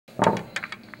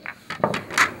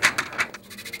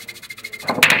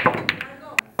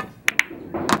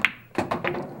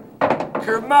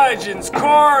Curmudgeon's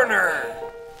Corner.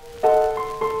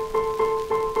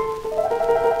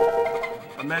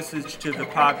 A message to the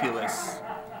populace.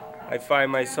 I find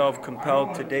myself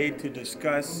compelled today to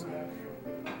discuss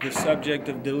the subject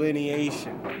of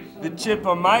delineation. The chip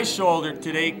on my shoulder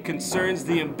today concerns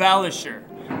the embellisher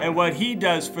and what he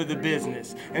does for the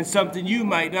business, and something you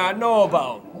might not know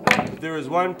about. There is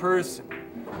one person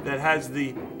that has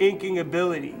the inking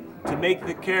ability to make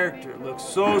the character look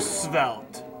so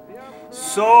svelte,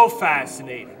 so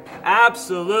fascinating,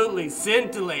 absolutely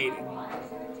scintillating.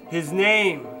 His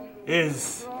name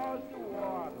is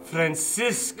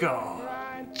Francisco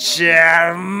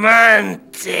Charmante.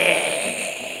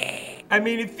 I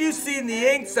mean, if you've seen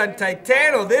the inks on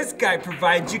Titano this guy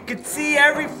provides, you could see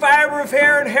every fiber of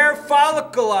hair and hair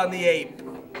follicle on the ape.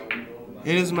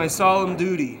 It is my solemn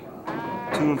duty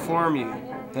to inform you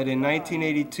that in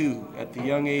 1982, at the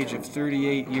young age of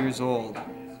 38 years old,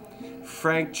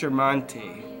 Frank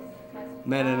Charmante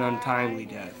met an untimely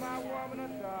death.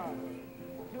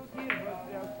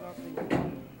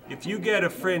 If you get a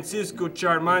Francisco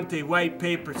Charmante white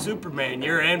paper Superman,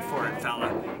 you're in for it,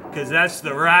 fella, because that's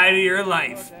the ride of your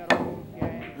life.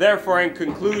 Therefore, in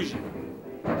conclusion,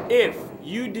 if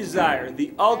you desire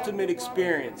the ultimate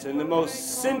experience and the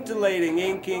most scintillating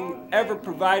inking ever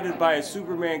provided by a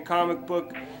Superman comic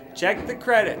book, check the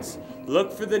credits,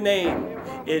 look for the name.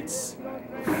 It's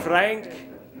Frank,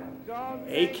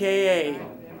 aka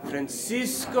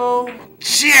Francisco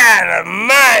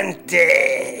Charmante.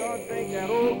 Don't drink that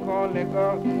old corn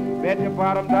liquor. Bet your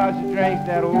bottom dollar she drinks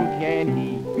that old canned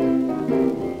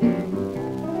heat.